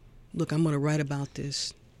members, look, I'm going to write about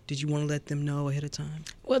this? Did you want to let them know ahead of time?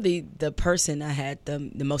 Well, the person I had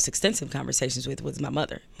the most extensive conversations with was my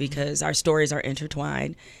mother, because our stories are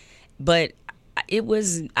intertwined. But I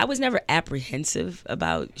was never apprehensive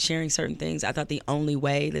about sharing certain things. I thought the only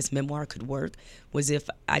way this memoir could work was if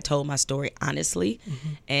I told my story honestly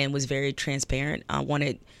and was very transparent. I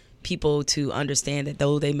wanted people to understand that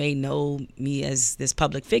though they may know me as this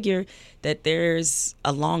public figure, that there's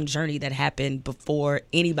a long journey that happened before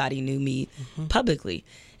anybody knew me publicly.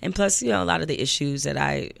 And plus, a lot of the issues that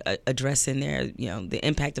I address in there, the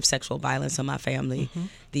impact of sexual violence on my family,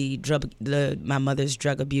 my mother's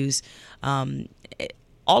drug abuse,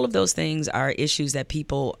 all of those things are issues that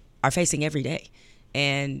people are facing every day.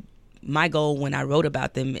 And my goal when I wrote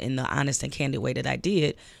about them in the honest and candid way that I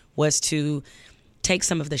did was to take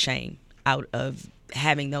some of the shame out of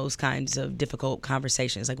having those kinds of difficult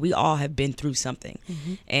conversations. Like, we all have been through something.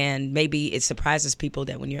 And maybe it surprises people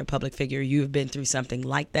that when you're a public figure, you have been through something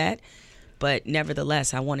like that. But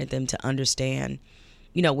nevertheless, I wanted them to understand,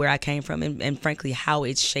 where I came from and frankly, how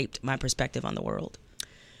it's shaped my perspective on the world.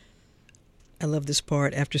 I love this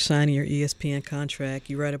part. After signing your ESPN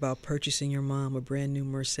contract, you write about purchasing your mom a brand new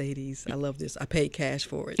Mercedes. I love this. I paid cash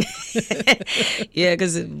for it. Yeah,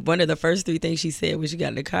 because one of the first 3 things she said when she got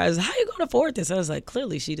in the car is, how are you going to afford this? I was like,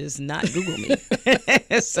 clearly she does not Google me.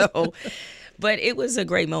 But it was a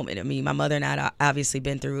great moment. I mean, my mother and I had obviously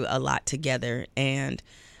been through a lot together, and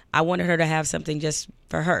I wanted her to have something just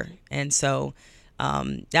for her. And so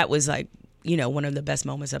that was like, one of the best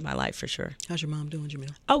moments of my life for sure. How's your mom doing, Jamil?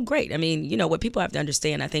 Oh, great. I mean, what people have to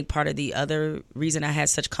understand, I think part of the other reason I had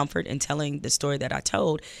such comfort in telling the story that I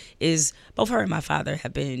told is both her and my father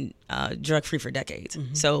have been drug-free for decades.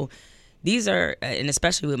 So these are, and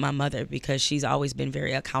especially with my mother, because she's always been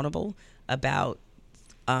very accountable about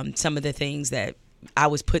some of the things that I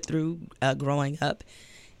was put through growing up.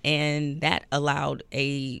 And that allowed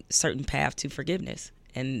a certain path to forgiveness.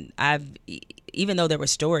 And even though there were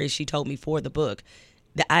stories she told me for the book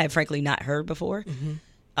that I had frankly not heard before,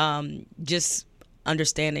 just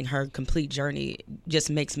understanding her complete journey just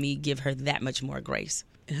makes me give her that much more grace.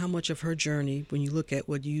 And how much of her journey, when you look at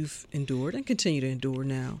what you've endured and continue to endure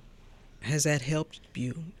now, has that helped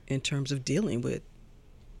you in terms of dealing with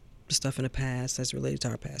the stuff in the past as related to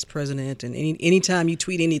our past president and anytime you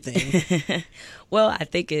tweet anything? Well, I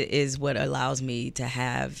think it is what allows me to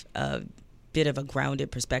have a bit of a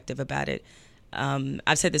grounded perspective about it.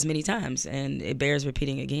 I've said this many times, and it bears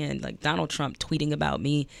repeating again. Like, Donald Trump tweeting about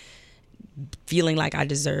me feeling like I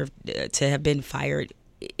deserved to have been fired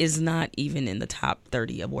is not even in the top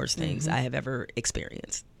 30 of worst things I have ever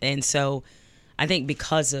experienced. And so I think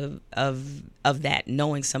because of that,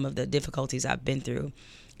 knowing some of the difficulties I've been through,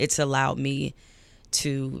 it's allowed me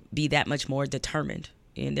to be that much more determined.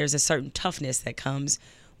 And there's a certain toughness that comes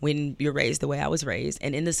when you're raised the way I was raised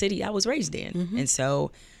and in the city I was raised in. And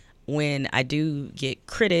so when I do get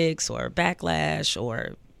critics or backlash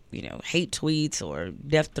or, hate tweets or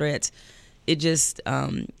death threats, it just,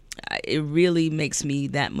 it really makes me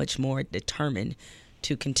that much more determined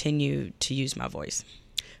to continue to use my voice.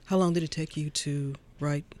 How long did it take you to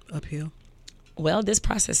write Uphill? Well, this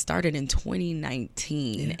process started in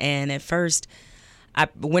 2019. And at first, I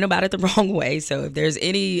went about it the wrong way. So if there's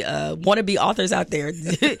any wannabe authors out there,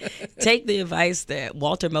 take the advice that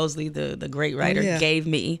Walter Mosley, the great writer, gave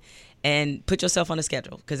me and put yourself on a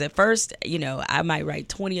schedule. Because at first, I might write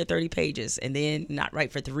 20 or 30 pages and then not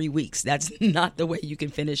write for 3 weeks. That's not the way you can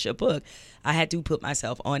finish a book. I had to put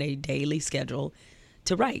myself on a daily schedule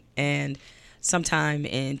to write. And sometime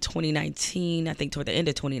in 2019, I think toward the end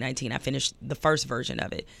of 2019, I finished the first version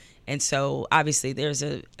of it. And so obviously there's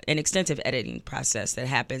an extensive editing process that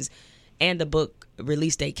happens, and the book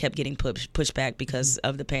release date kept getting pushed back because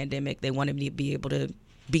of the pandemic. They wanted me to be able to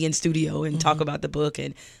be in studio and talk about the book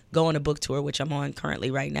and go on a book tour, which I'm on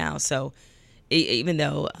currently right now. So even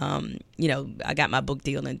though, I got my book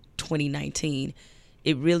deal in 2019,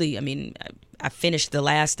 it really, I finished the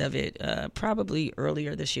last of it probably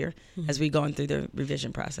earlier this year as we've gone through the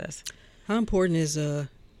revision process. How important is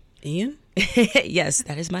Ian? Yes,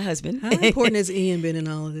 that is my husband. How important has Ian been in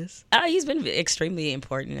all of this? He's been extremely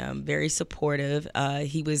important, very supportive.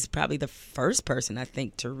 He was probably the first person, I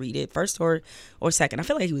think, to read it, first or second. I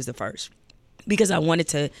feel like he was the first because I wanted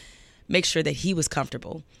to make sure that he was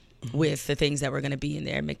comfortable with the things that were going to be in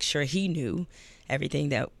there, make sure he knew everything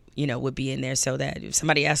that, would be in there so that if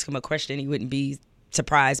somebody asked him a question, he wouldn't be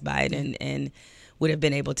surprised by it and would have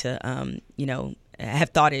been able to, have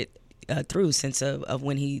thought it through since of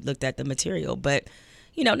when he looked at the material. But,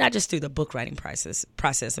 not just through the book writing process.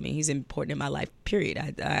 He's important in my life, period.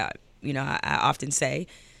 I often say,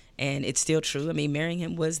 And it's still true. I mean, marrying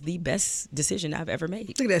him was the best decision I've ever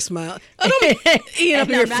made. Look at that smile. Ian up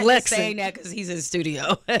here I'm not flexing. just saying that because he's in the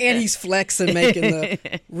studio. And he's flexing, making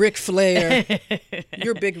the Ric Flair.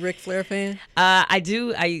 You're a big Ric Flair fan? I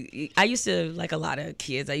do. I used to, like a lot of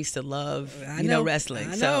kids, I used to love, wrestling.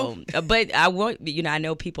 I know. So, but I want, I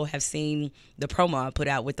know people have seen the promo I put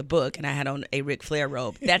out with the book, and I had on a Ric Flair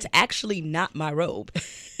robe. That's actually not my robe.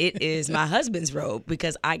 It is my husband's robe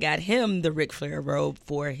because I got him the Ric Flair robe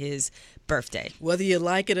for his birthday. Whether you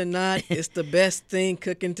like it or not, it's the best thing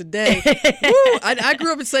cooking today. Woo! I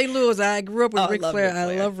grew up in St. Louis. I grew up with Ric Flair.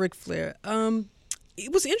 I love Ric Flair.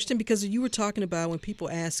 It was interesting because you were talking about when people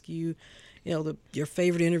ask you, your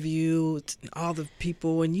favorite interview, all the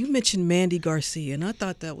people, and you mentioned Mandy Garcia, and I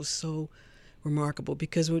thought that was so remarkable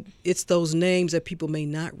because it's those names that people may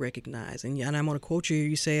not recognize. And I'm going to quote you here.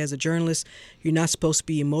 You say, as a journalist, you're not supposed to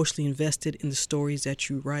be emotionally invested in the stories that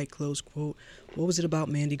you write, close quote. What was it about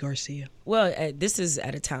Mandy Garcia? Well, this is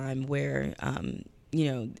at a time where,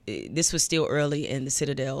 this was still early in the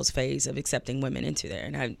Citadel's phase of accepting women into there.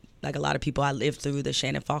 And I, like a lot of people, I lived through the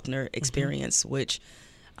Shannon Faulkner experience, which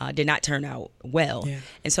did not turn out well. Yeah.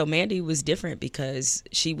 And so Mandy was different because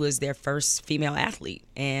she was their first female athlete.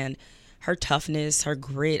 And her toughness, her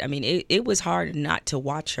grit, I mean, it was hard not to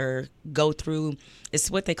watch her go through,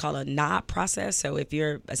 it's what they call a knob process. So if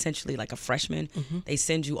you're essentially like a freshman, they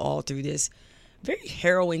send you all through this very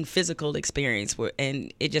harrowing physical experience.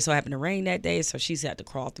 And it just so happened to rain that day, so she's had to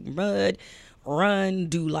crawl through mud, run,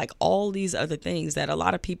 do like all these other things that a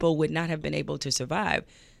lot of people would not have been able to survive.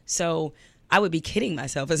 So I would be kidding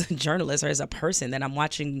myself as a journalist or as a person that I'm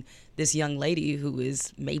watching this young lady who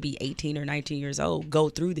is maybe 18 or 19 years old go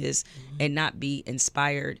through this and not be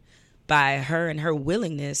inspired by her and her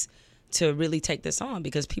willingness to really take this on,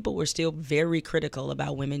 because people were still very critical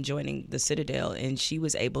about women joining the Citadel, and she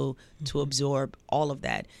was able to absorb all of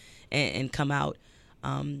that and come out,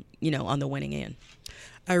 on the winning end.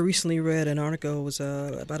 I recently read an article. It was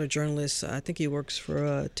about a journalist. I think he works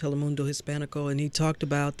for Telemundo Hispanico, and he talked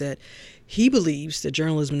about that he believes that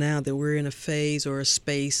journalism now, that we're in a phase or a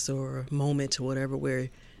space or a moment or whatever where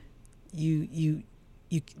you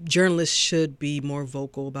journalists should be more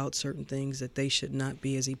vocal about certain things, that they should not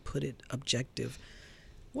be, as he put it, objective.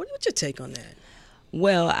 What's your take on that?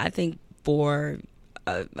 Well, I think for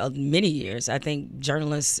many years, I think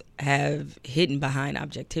journalists have hidden behind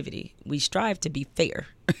objectivity. We strive to be fair.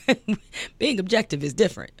 Being objective is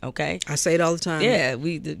different, okay? I say it all the time. Yeah,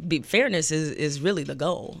 fairness is really the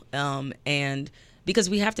goal. And because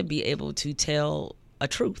we have to be able to tell a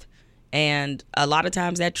truth. And a lot of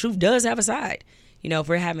times that truth does have a side. If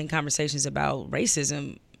we're having conversations about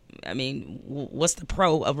racism, I mean, what's the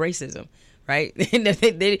pro of racism, right?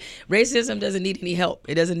 Racism doesn't need any help.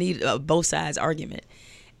 It doesn't need a both sides argument.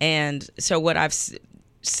 And so what I've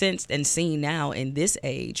sensed and seen now in this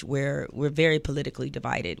age where we're very politically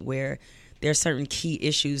divided, where there are certain key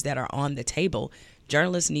issues that are on the table,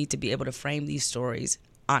 journalists need to be able to frame these stories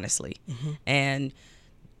honestly. And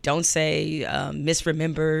don't say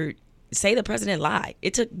misremembered. Say the president lied.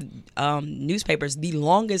 It took newspapers the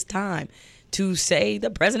longest time to say the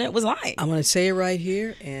president was lying. I'm going to say it right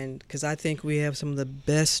here, and because I think we have some of the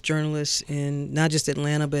best journalists in not just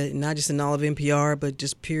Atlanta, but not just in all of NPR, but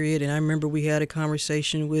just period. And I remember we had a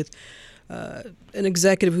conversation with an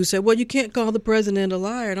executive who said, well, you can't call the president a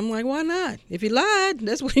liar. And I'm like, why not? If he lied,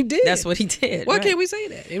 that's what he did. That's what he did. Why can't we say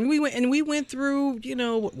that? And we went through,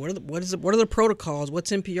 what are the protocols?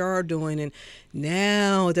 What's NPR doing? And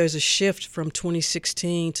now there's a shift from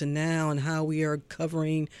 2016 to now, and how we are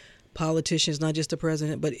covering politicians, not just the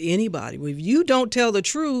president, but anybody. If you don't tell the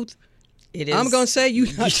truth, I'm going to say you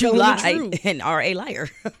telling the truth and are a liar,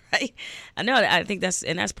 right? I think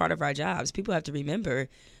that's part of our jobs. People have to remember,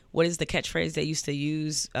 what is the catchphrase they used to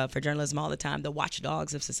use for journalism all the time? The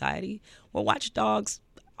watchdogs of society. Well, watchdogs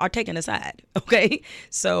are taken aside, okay?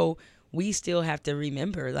 So we still have to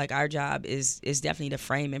remember, like, our job is definitely to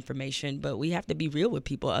frame information, but we have to be real with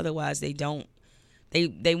people. Otherwise, they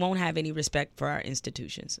won't have any respect for our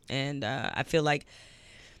institutions. And I feel like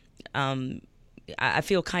I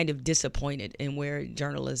feel kind of disappointed in where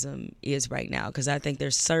journalism is right now, because I think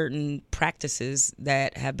there's certain practices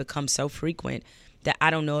that have become so frequent that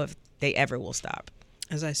I don't know if they ever will stop.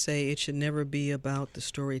 As I say, it should never be about the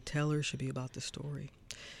storyteller. It should be about the story.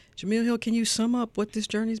 Jamil Hill, can you sum up what this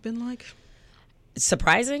journey's been like?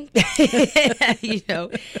 Surprising. I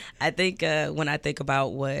think when I think about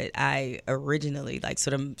what I originally, like,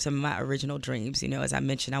 sort of some of my original dreams, as I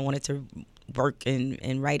mentioned, I wanted to work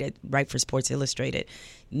and write for Sports Illustrated.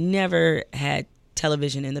 Never had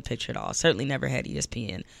television in the picture at all. Certainly never had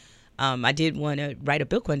ESPN. I did want to write a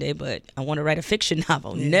book one day, but I want to write a fiction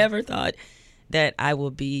novel. Yeah. Never thought that I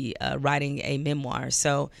will be writing a memoir.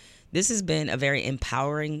 So this has been a very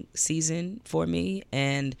empowering season for me.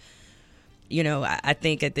 And, you know, I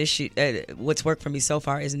think at this what's worked for me so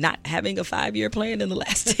far is not having a 5-year plan in the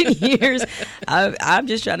last 10 years. I'm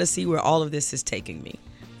just trying to see where all of this is taking me.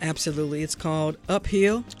 Absolutely. It's called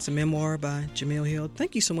Uphill. It's a memoir by Jemele Hill.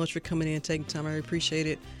 Thank you so much for coming in and taking time. I really appreciate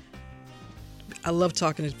it. I love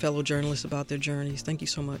talking to fellow journalists about their journeys. Thank you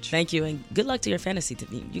so much. Thank you, and good luck to your fantasy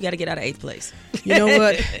team. You got to get out of 8th place. You know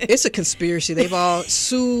what? It's a conspiracy. They've all,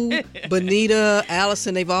 Sue, Bonita,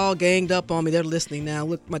 Allison, they've all ganged up on me. They're listening now.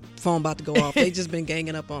 Look, my phone about to go off. They've just been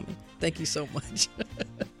ganging up on me. Thank you so much.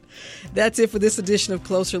 That's it for this edition of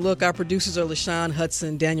Closer Look. Our producers are LaShawn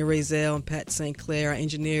Hudson, Daniel Razel, and Pat St. Clair. Our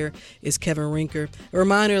engineer is Kevin Rinker. A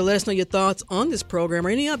reminder to let us know your thoughts on this program or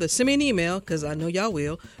any other. Send me an email, because I know y'all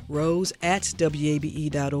will,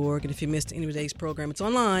 rose@wabe.org. And if you missed any of today's program, it's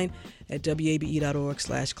online at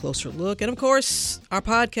wabe.org/closer look. And, of course, our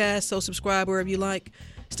podcast, so subscribe wherever you like.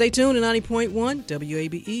 Stay tuned to 90.1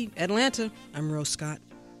 WABE Atlanta. I'm Rose Scott.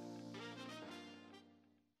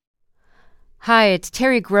 Hi, it's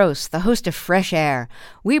Terry Gross, the host of Fresh Air.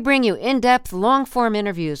 We bring you in-depth, long-form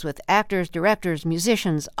interviews with actors, directors,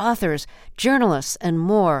 musicians, authors, journalists, and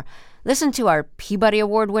more. Listen to our Peabody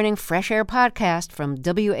Award-winning Fresh Air podcast from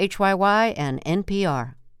WHYY and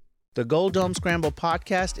NPR. The Gold Dome Scramble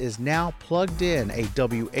podcast is now plugged in, a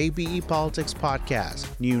WABE Politics podcast.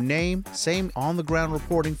 New name, same on-the-ground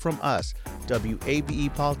reporting from us,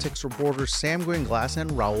 WABE Politics reporters Sam Gringlass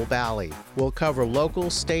and Raul Bally. We'll cover local,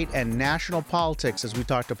 state, and national politics as we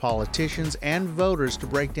talk to politicians and voters to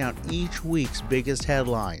break down each week's biggest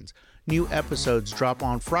headlines. New episodes drop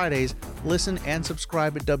on Fridays. Listen and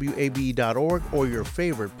subscribe at WABE.org or your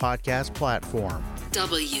favorite podcast platform.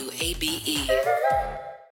 WABE.